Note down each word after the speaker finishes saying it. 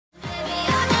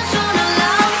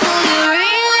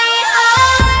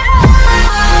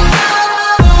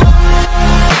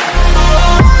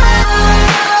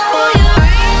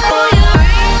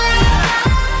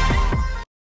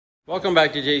Welcome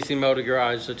back to JC Motor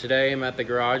Garage. So today I'm at the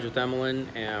garage with Emmeline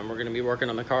and we're going to be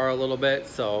working on the car a little bit.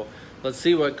 So let's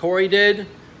see what Corey did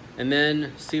and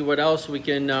then see what else we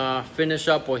can finish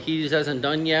up what he hasn't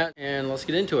done yet, and let's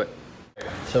get into it.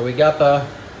 So we got the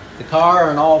car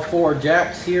and all four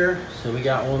jacks here. So we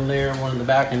got one there, one in the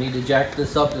back. I need to jack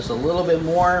this up just a little bit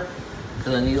more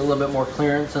because I need a little bit more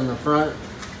clearance in the front.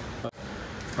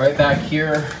 Right back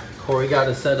here, Corey got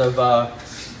a set of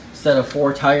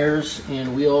 4 tires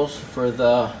and wheels for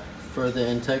the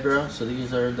Integra. So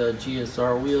these are the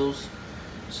GSR wheels.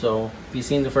 So if you've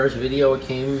seen the first video,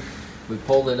 we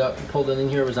pulled it in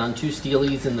here. It was on 2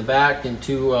 Steelies in the back and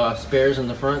 2 spares in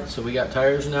the front. So we got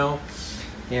tires now.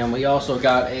 And we also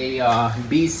got a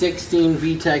B16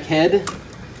 VTEC head.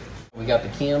 We got the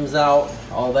cams out,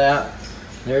 all that.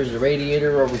 There's the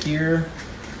radiator over here.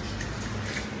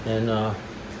 And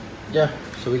yeah,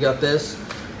 so we got this.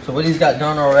 So what he's got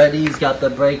done already, he's got the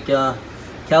brake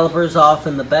calipers off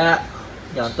in the back.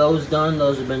 Got those done.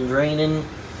 Those have been draining.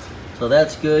 So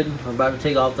that's good. We're about to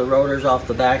take off the rotors off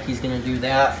the back. He's going to do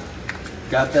that.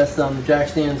 Got this on the jack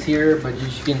stands here, but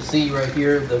as you can see right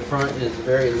here, the front is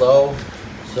very low.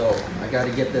 So I got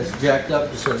to get this jacked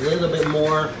up just a little bit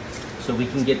more so we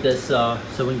can get this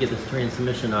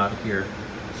transmission out of here.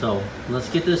 So let's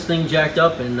get this thing jacked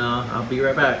up and I'll be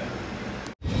right back.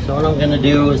 So what I'm going to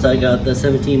do is I got the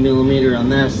 17mm on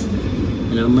this,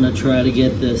 and I'm going to try to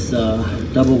get this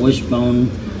double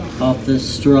wishbone off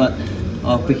this strut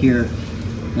off of here,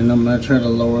 and I'm going to try to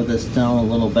lower this down a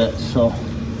little bit. So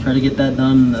try to get that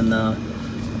done and I'll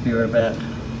be right back.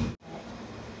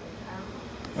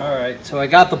 Alright, so I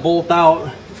got the bolt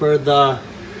out for the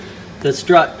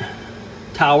strut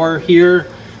tower here.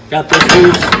 Got this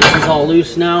loose. This is all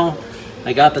loose now.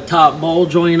 I got the top ball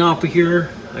joint off of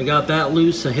here. I got that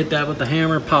loose. I hit that with the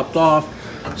hammer, popped off.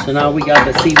 So now we got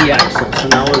the CV axle. So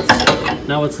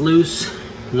now it's loose,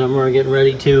 and then we're getting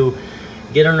ready to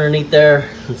get underneath there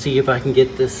and see if I can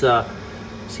get this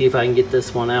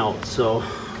one out. So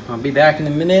I'll be back in a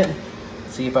minute,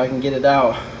 see if I can get it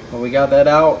out. But we got that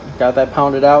out, got that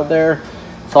pounded out there.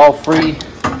 It's all free.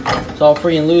 It's all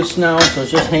free and loose now, so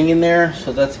it's just hanging there.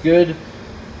 So that's good.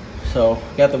 So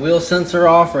got the wheel sensor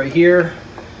off right here.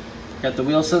 Got the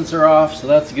wheel sensor off, so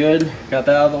that's good. Got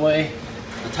that out of the way.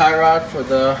 The tie rod for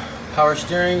the power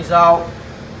steering's out.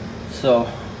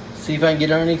 So see if I can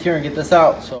get underneath here and get this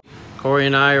out. So Corey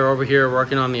and I are over here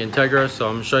working on the Integra, so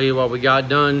I'm gonna show you what we got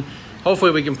done.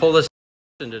 Hopefully we can pull this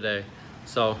in today.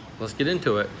 So let's get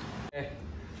into it. Okay.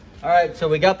 All right, so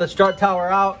we got the strut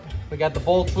tower out. We got the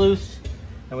bolts loose,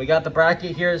 and we got the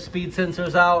bracket here, speed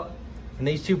sensors out. And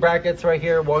these 2 brackets right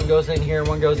here, one goes in here,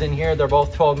 one goes in here. They're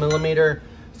both 12mm.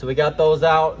 So we got those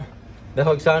out. The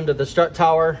hook's onto the strut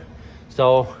tower.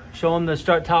 So show them the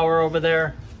strut tower over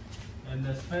there. And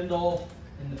the spindle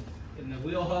and the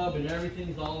wheel hub and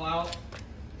everything's all out.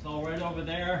 It's all right over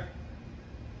there.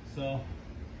 So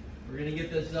we're gonna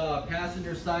get this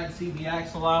passenger side CV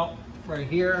axle out right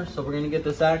here. So we're gonna get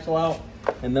this axle out,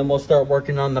 and then we'll start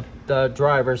working on the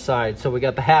driver's side. So we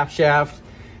got the half shaft,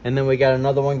 and then we got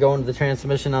another one going to the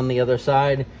transmission on the other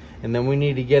side. And then we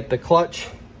need to get the clutch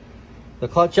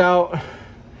out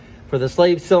for the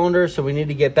slave cylinder, so we need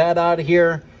to get that out of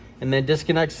here and then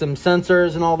disconnect some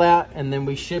sensors and all that, and then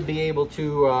we should be able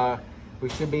to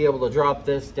drop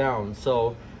this down.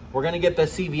 So we're gonna get the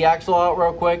CV axle out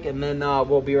real quick, and then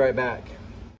we'll be right back.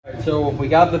 All right, so we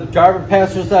got the driver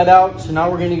passenger side out, so now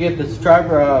we're gonna get this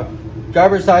driver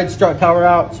side strut tower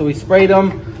out. So we sprayed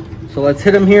them, so let's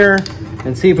hit them here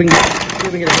and see if we can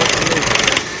get it.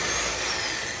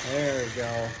 There we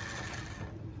go.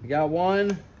 We got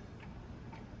one,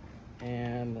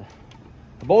 and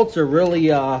the bolts are really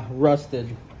rusted,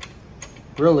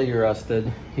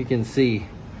 you can see.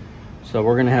 So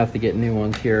we're gonna have to get new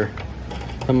ones here.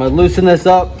 So I'm gonna loosen this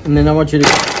up, and then I want you to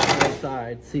go to the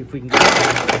side, see if we can get it.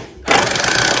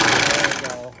 There we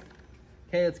go.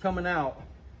 Okay, it's coming out.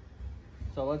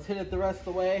 So let's hit it the rest of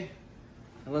the way,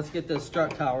 and let's get this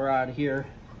strut tower out of here.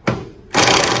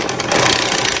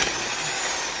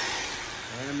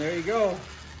 And there you go.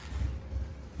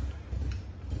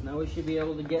 Now we should be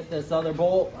able to get this other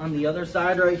bolt on the other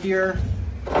side right here.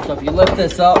 So if you lift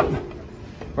this up,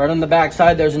 right on the back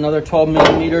side, there's another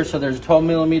 12mm. So there's a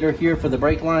 12mm here for the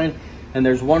brake line, and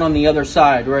there's one on the other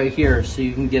side right here. So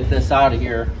you can get this out of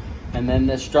here, and then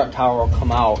this strut tower will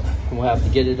come out, and we'll have to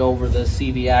get it over the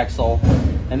CV axle.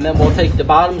 And then we'll take the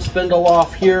bottom spindle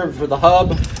off here for the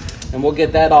hub, and we'll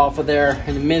get that off of there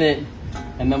in a minute,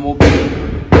 and then we'll be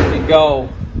good to go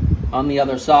on the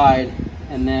other side.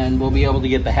 And then we'll be able to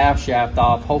get the half shaft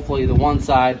off, hopefully the one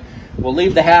side. We'll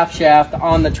leave the half shaft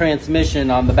on the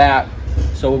transmission on the back,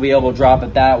 so we'll be able to drop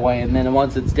it that way, and then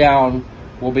once it's down,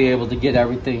 we'll be able to get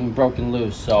everything broken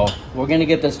loose. So we're gonna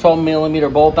get this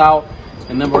 12mm bolt out,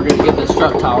 and then we're gonna get the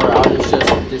strut tower out. It's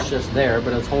just there,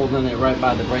 but it's holding it right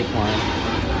by the brake line.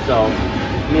 So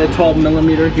give me a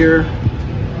 12mm here.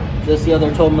 Is this the other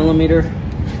 12mm?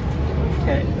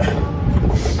 Okay.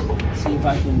 See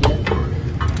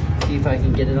if I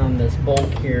can get it on this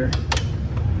bolt here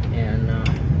and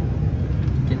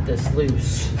get this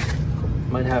loose.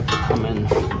 Might have to come in.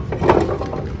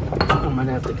 I might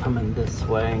have to come in this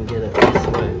way and get it this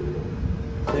way.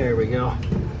 There we go.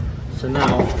 So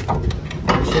now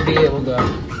I should be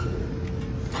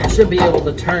able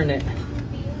to turn it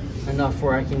enough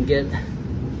where I can get.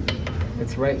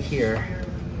 It's right here.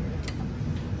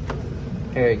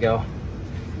 There you go.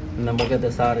 And then we'll get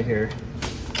this out of here.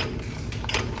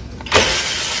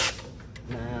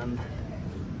 And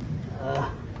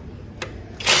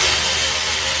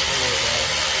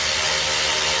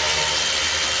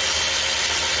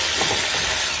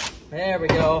there we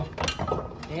go.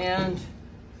 And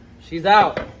she's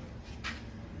out.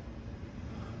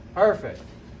 Perfect.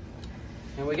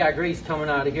 And we got grease coming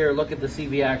out of here. Look at the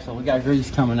CV axle. We got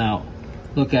grease coming out.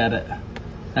 Look at it.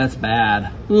 That's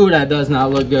bad. Ooh, that does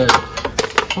not look good.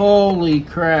 Holy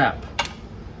crap.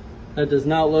 That does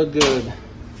not look good.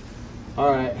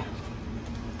 All right.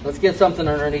 Let's get something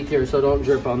underneath here so don't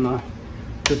drip on the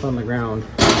ground.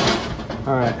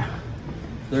 All right.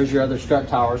 There's your other strut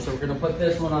tower. So we're gonna put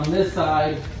this one on this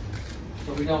side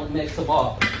so we don't mix them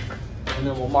up. And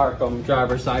then we'll mark them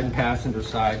driver's side and passenger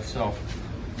side. So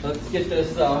let's get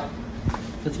this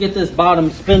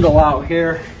bottom spindle out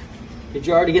here. Did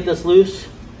you already get this loose?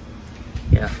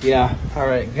 Yeah. All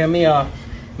right, give me a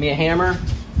hammer,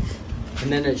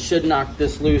 and then it should knock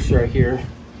this loose right here.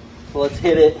 So let's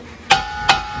hit it.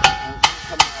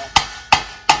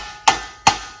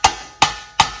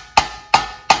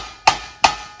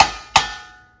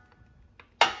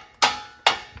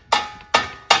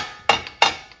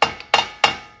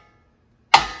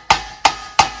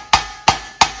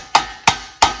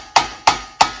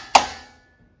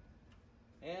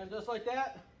 And just like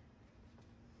that,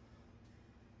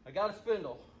 I got a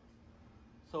spindle.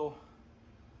 So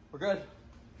we're good.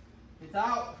 It's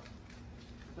out.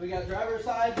 So we got driver's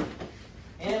side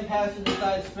and passenger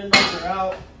side spindles are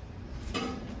out.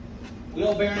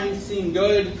 Wheel bearings seem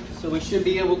good, so we should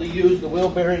be able to use the wheel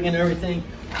bearing and everything.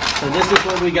 So this is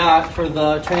what we got for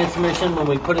the transmission when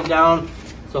we put it down.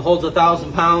 So it holds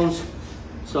 1,000 pounds.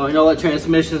 So I know that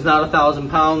transmission is not 1,000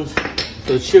 pounds,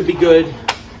 so it should be good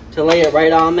to lay it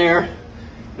right on there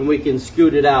and we can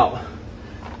scoot it out.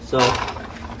 So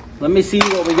let me see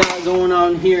what we got going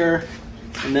on here,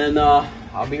 and then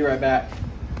I'll be right back.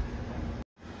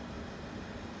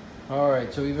 All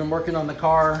right, so we've been working on the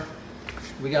car.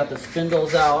 We got the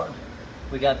spindles out,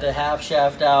 we got the half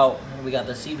shaft out, we got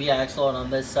the CV axle on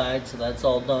this side, so that's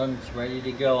all done. It's ready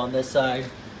to go on this side.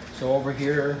 So over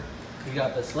here we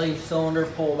got the slave cylinder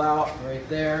pulled out right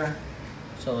there.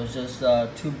 So it's just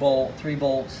 3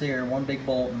 bolts here, 1 big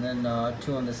bolt and then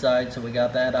 2 on the side. So we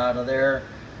got that out of there.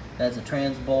 That's a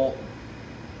trans bolt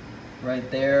right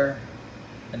there.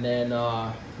 And then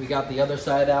we got the other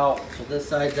side out. So this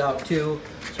side's out too.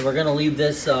 So we're gonna leave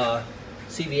this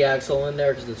CV axle in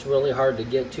there because it's really hard to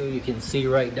get to. You can see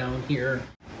right down here.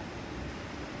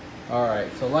 All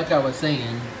right, so like I was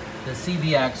saying, the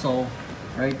CV axle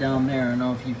right down there, I don't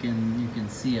know if you can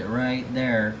see it right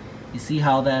there. You see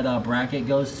how that bracket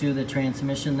goes to the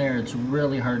transmission there? It's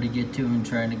really hard to get to and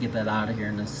trying to get that out of here.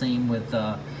 And the same with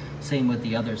the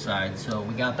other side. So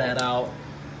we got that out.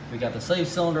 We got the slave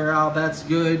cylinder out. That's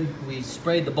good. We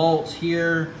sprayed the bolts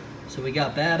here, so we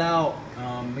got that out.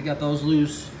 We got those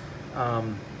loose.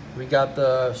 We got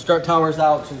the strut towers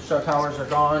out, so the strut towers are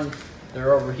gone.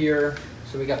 They're over here.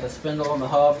 So we got the spindle on the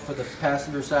hub for the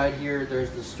passenger side here.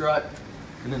 There's the strut,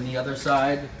 and then the other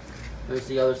side. There's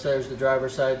the other side, there's the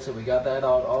driver's side, so we got that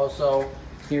out also.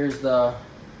 Here's the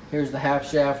half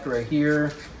shaft right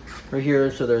here.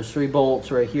 So there's 3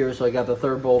 bolts right here. So I got the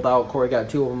 3rd bolt out. Corey got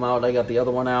 2 of them out. I got the other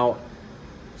one out.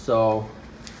 So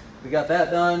we got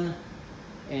that done.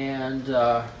 And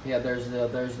yeah, there's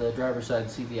the driver's side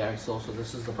CV axle. So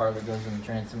this is the part that goes in the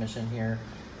transmission here,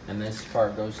 and this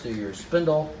part goes through your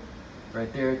spindle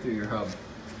right there through your hub.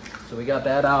 So we got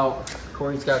that out.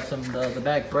 Corey's got the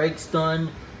back brakes done.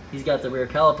 He's got the rear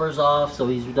calipers off, so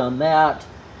he's done that.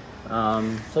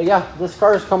 So yeah, this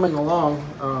car is coming along.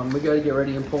 We got to get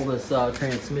ready and pull this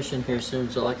transmission here soon.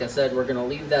 So like I said, we're gonna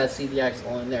leave that CV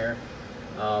axle in there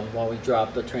while we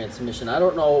drop the transmission. I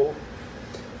don't know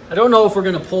I don't know if we're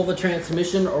gonna pull the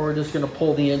transmission or we're just gonna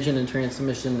pull the engine and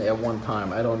transmission at one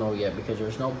time. I don't know yet because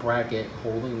there's no bracket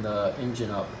holding the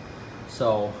engine up.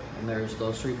 So, and there's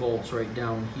those 3 bolts right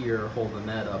down here holding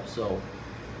that up. So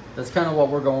that's kind of what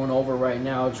we're going over right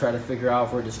now. Try to figure out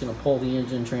if we're just gonna pull the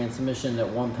engine transmission at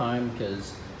one time,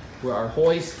 because our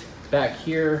hoist back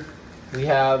here we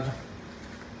have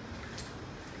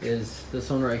is this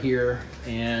one right here,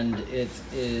 and it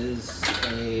is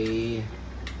a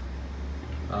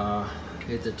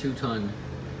it's a 2-ton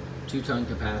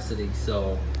capacity,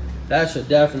 so that should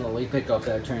definitely pick up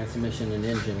that transmission and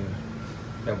engine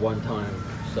at one time.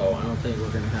 So I don't think we're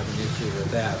gonna have an issue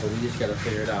with that, but we just got to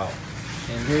figure it out.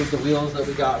 And here's the wheels that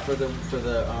we got for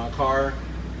the car.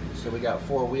 So we got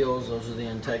 4 wheels. Those are the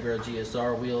Integra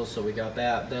GSR wheels. So we got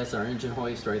that. That's our engine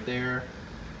hoist right there.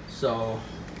 So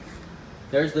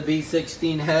there's the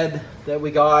B16 head that we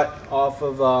got off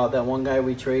of that one guy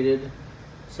we traded.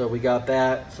 So we got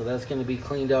that. So that's going to be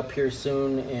cleaned up here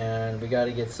soon, and we got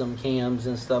to get some cams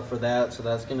and stuff for that. So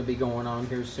that's going to be going on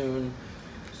here soon.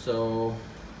 So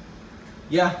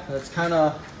yeah, that's kind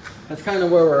of where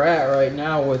we're at right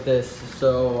now with this.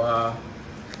 So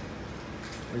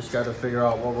we just got to figure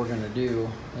out what we're going to do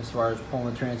as far as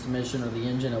pulling the transmission or the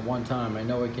engine at one time. I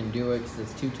know we can do it because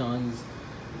it's 2 tons.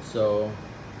 So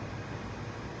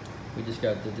we just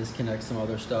got to disconnect some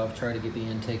other stuff, try to get the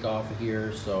intake off of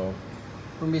here. So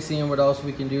we're gonna be seeing what else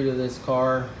we can do to this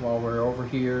car while we're over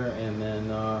here, and then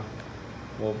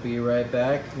we'll be right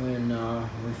back when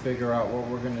we figure out what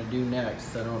we're gonna do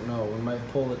next. I don't know. We might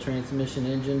pull the transmission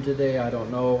engine today. I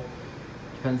don't know.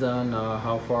 Depends on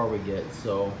how far we get.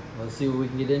 So let's see what we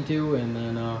can get into, and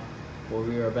then we'll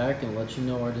be right back and let you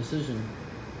know our decision.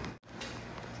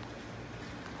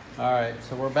 All right,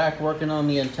 so we're back working on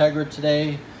the Integra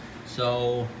today.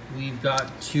 So we've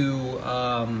got to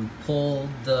pull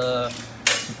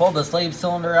the slave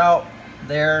cylinder out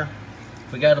there.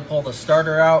 We got to pull the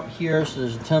starter out here. So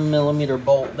there's a 10mm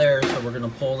bolt there. So we're going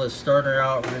to pull this starter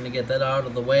out. We're going to get that out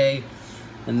of the way,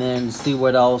 and then see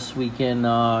what else we can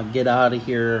get out of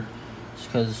here,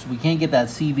 because we can't get that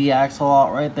CV axle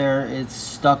out right there. It's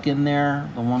stuck in there.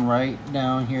 The one right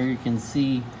down here, you can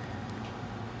see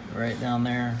right down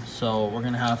there. So we're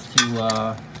going to have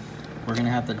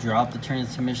to drop the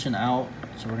transmission out.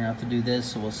 So we're gonna have to do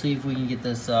this. So we'll see if we can get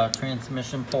this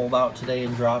transmission pulled out today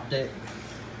and dropped it.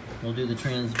 We'll do the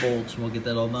trans bolts. We'll get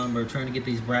that all done. We're trying to get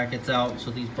these brackets out. So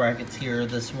these brackets here,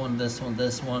 this one, this one,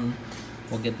 this one.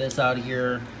 We'll get this out of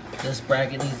here. This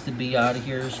bracket needs to be out of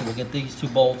here. So we'll get these 2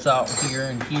 bolts out here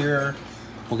and here.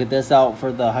 We'll get this out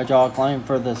for the hydraulic line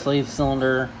for the slave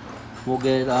cylinder. We'll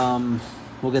get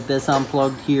this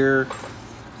unplugged here.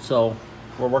 So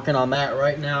we're working on that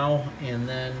right now, and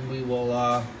then we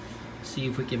will see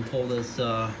if we can pull this,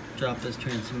 drop this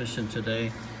transmission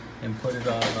today and put it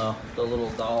on the little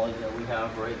dolly that we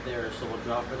have right there. So we'll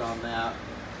drop it on that,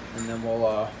 and then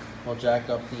we'll jack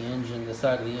up the engine, the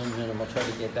side of the engine, and we'll try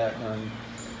to get that done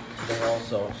today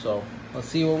also. So let's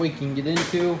see what we can get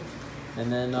into,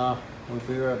 and then we'll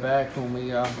be right back when we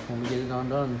get it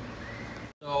undone.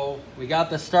 So we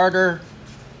got the starter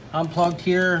unplugged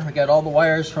here. We got all the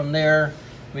wires from there.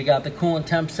 We got the coolant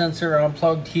temp sensor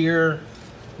unplugged here.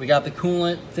 We got the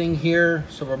coolant thing here.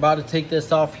 So we're about to take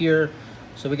this off here.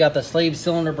 So we got the slave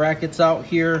cylinder brackets out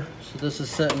here. So this was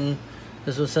sitting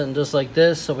just like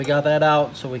this. So we got that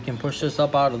out, so we can push this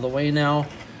up out of the way now.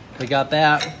 We got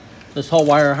that. This whole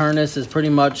wire harness is pretty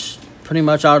much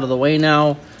out of the way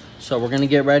now. So we're gonna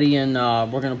get ready, and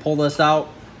we're gonna pull this out,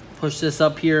 push this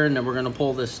up here, and then we're gonna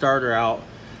pull this starter out.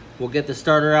 We'll get the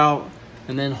starter out,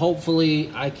 and then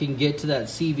hopefully I can get to that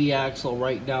CV axle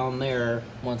right down there.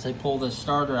 Once I pull this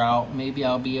starter out, maybe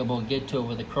I'll be able to get to it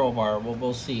with a crowbar.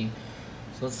 We'll see.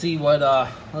 So let's see what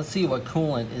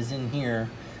coolant is in here.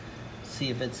 See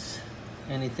if it's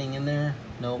anything in there.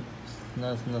 Nope,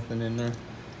 there's nothing in there.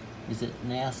 Is it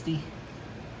nasty?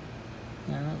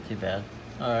 No, not too bad.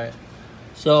 All right,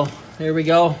 so there we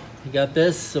go. We got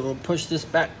this. So we'll push this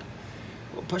back.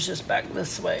 We'll push this back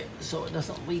this way so it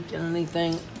doesn't leak in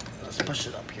anything. Let's push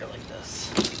it up here like this.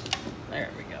 There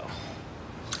we go.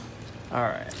 All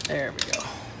right, there we go.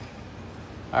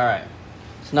 All right,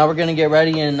 so now we're gonna get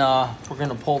ready, and we're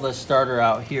gonna pull this starter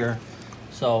out here.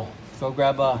 So go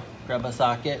grab a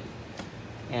socket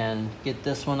and get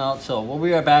this one out. So we'll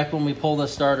be right back when we pull the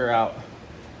starter out.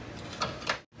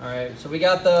 All right, so we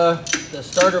got the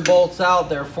starter bolts out.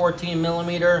 They're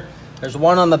 14mm. There's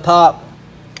one on the top,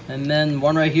 and then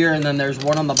one right here, and then there's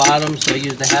one on the bottom. So I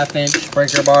used a 1/2"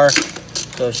 breaker bar.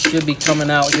 So it should be coming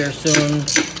out here soon.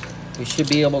 We should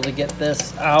be able to get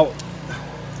this out,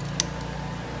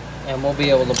 and we'll be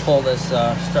able to pull this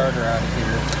starter out of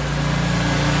here.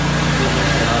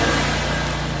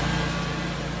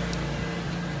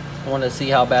 I want to see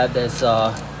how bad this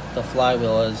the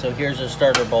flywheel is. So here's a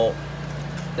starter bolt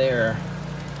there.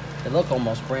 They look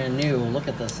almost brand new. Look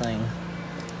at this thing.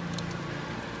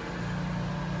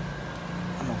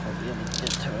 I don't know if I'll be able to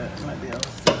get to it. Might be able to.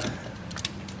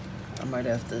 I might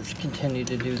have to continue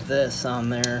to do this on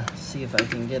there. See if I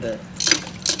can get it.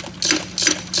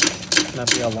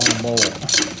 Might be a long bolt.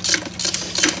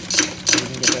 We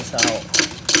can get this out.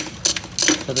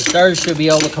 So the starter should be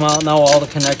able to come out now. All the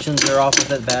connections are off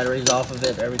of it. Batteries off of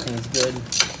it. Everything's good.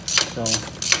 So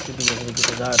should be able to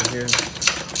get it out of here.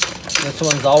 This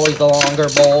one's always the longer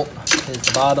bolt. It's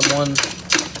the bottom one.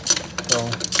 So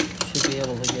should be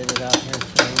able to get it out here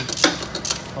soon.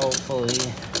 Hopefully.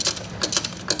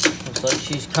 Looks like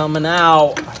she's coming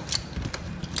out.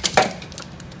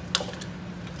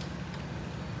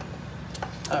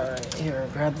 Alright, here,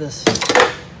 grab this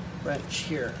wrench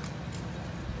here.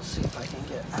 Let's see if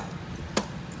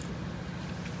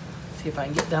I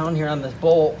can get down here on this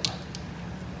bolt.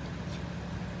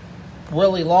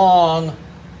 Really long.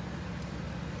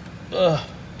 Ugh.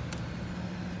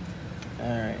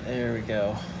 Alright, there we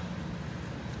go.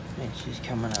 And she's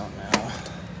coming out now.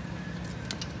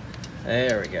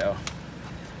 There we go.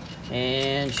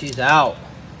 And she's out.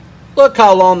 Look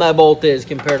how long that bolt is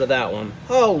compared to that one.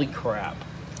 Holy crap.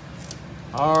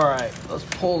 Alright, let's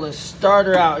pull this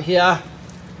starter out here.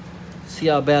 See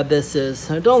how bad this is.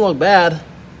 It don't look bad.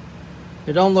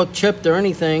 It don't look chipped or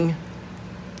anything.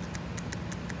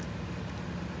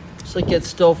 Looks like it's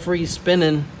still free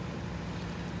spinning.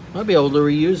 Might be able to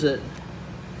reuse it.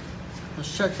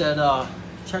 Let's check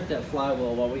that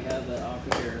flywheel while we have it off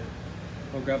of here.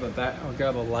 We'll grab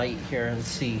a light here and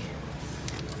see.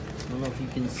 I don't know if you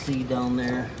can see down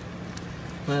there.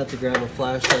 I have to grab a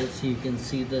flashlight so you can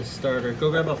see this starter.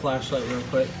 Go grab a flashlight real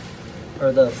quick.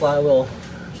 Or the flywheel.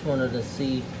 Just wanted to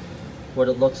see what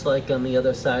it looks like on the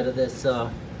other side of this.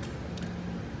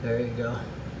 There you go.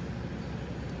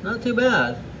 Not too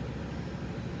bad.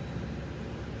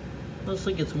 Looks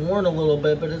like it's worn a little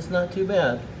bit, but it's not too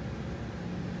bad.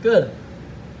 Good.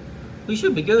 We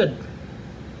should be good.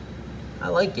 I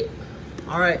like it.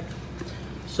 All right.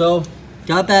 So,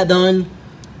 got that done.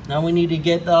 Now we need to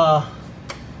get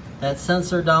that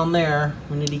sensor down there.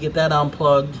 We need to get that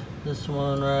unplugged. This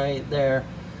one right there.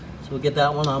 So we'll get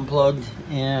that one unplugged,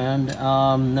 and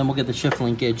then we'll get the shift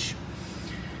linkage.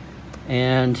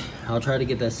 And I'll try to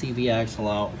get that CV axle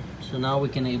out. So now we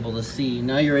can able to see.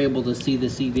 Now you're able to see the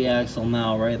CV axle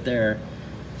now right there.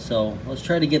 So let's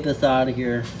try to get this out of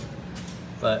here.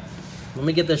 But let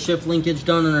me get the shift linkage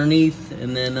done underneath,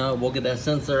 and then we'll get that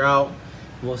sensor out.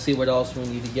 We'll see what else we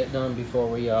need to get done before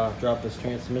we drop this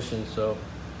transmission. So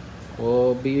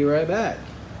we'll be right back.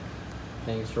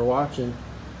 Thanks for watching,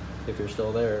 if you're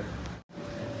still there.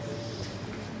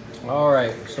 All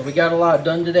right, so we got a lot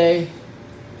done today.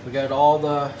 We got all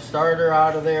the starter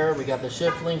out of there. We got the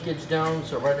shift linkage down.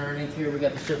 So right underneath here, we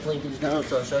got the shift linkage down.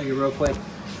 So I'll show you real quick.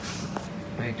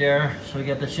 Right there. So we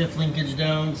got the shift linkage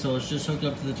down. So it's just hooked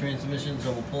up to the transmission.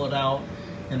 So we'll pull it out,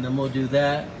 and then we'll do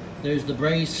that. There's the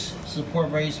brace, support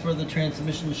brace for the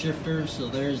transmission shifter. So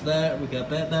there's that. We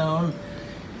got that down.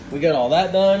 We got all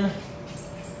that done.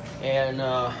 And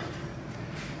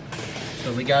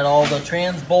so we got all the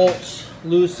trans bolts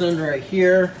loosened right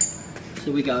here.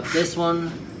 So we got this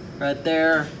one right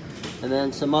there, and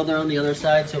then some other on the other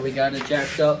side. So we got it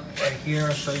jacked up right here.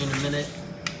 I'll show you in a minute.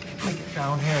 Let me get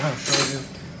down here and I'll show you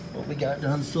what we got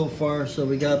done so far. So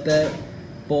we got that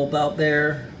bolt out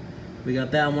there. We got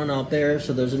that one out there.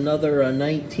 So there's another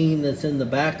 19 that's in the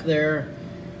back there,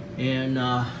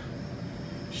 and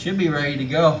should be ready to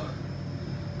go.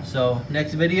 So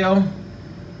next video,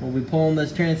 we'll be pulling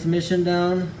this transmission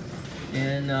down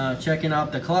and checking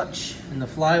out the clutch and the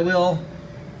flywheel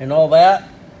and all that.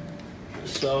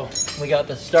 So we got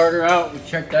the starter out, we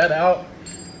checked that out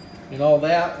and all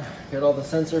that. Got all the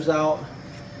sensors out.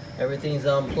 Everything's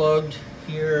unplugged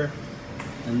here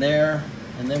and there.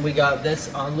 And then we got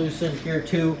this unloosened here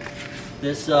too.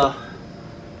 This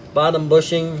bottom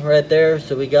bushing right there.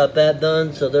 So we got that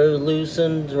done. So they're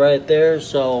loosened right there.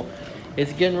 So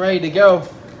it's getting ready to go.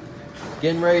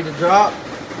 Getting ready to drop.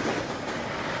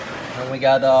 And we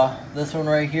got this one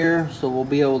right here. So we'll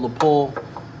be able to pull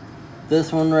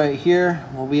this one right here.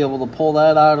 We'll be able to pull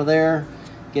that out of there.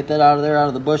 Get that out of there, out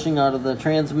of the bushing, out of the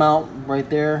trans mount right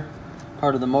there.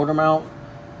 Part of the motor mount.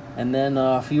 And then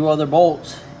a few other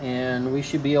bolts. And we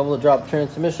should be able to drop the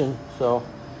transmission. So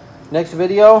next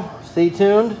video, stay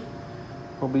tuned.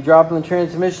 We'll be dropping the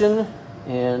transmission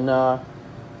and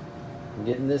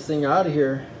getting this thing out of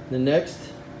here. The next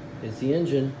is the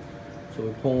engine. So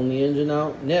we're pulling the engine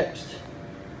out next.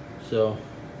 So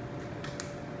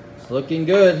looking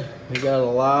good. We got a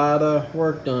lot of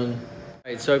work done.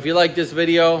 All right, so if you like this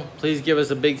video, please give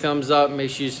us a big thumbs up. Make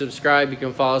sure you subscribe. You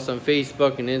can follow us on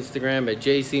Facebook and Instagram at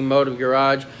JC Motive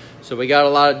Garage. So we got a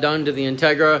lot done to the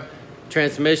Integra.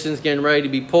 Transmission's getting ready to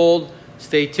be pulled.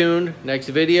 Stay tuned. Next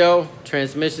video,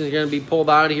 transmission is going to be pulled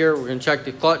out of here. We're going to check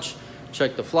the clutch,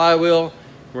 check the flywheel.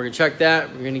 We're going to check that.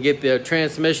 We're going to get the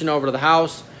transmission over to the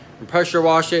house and pressure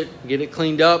wash it, get it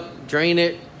cleaned up, drain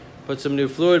it, put some new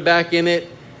fluid back in it,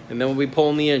 and then we'll be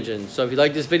pulling the engine. So if you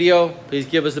like this video, please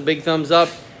give us a big thumbs up,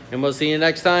 and we'll see you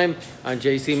next time on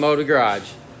JC Motor Garage.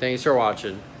 Thanks for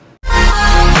watching.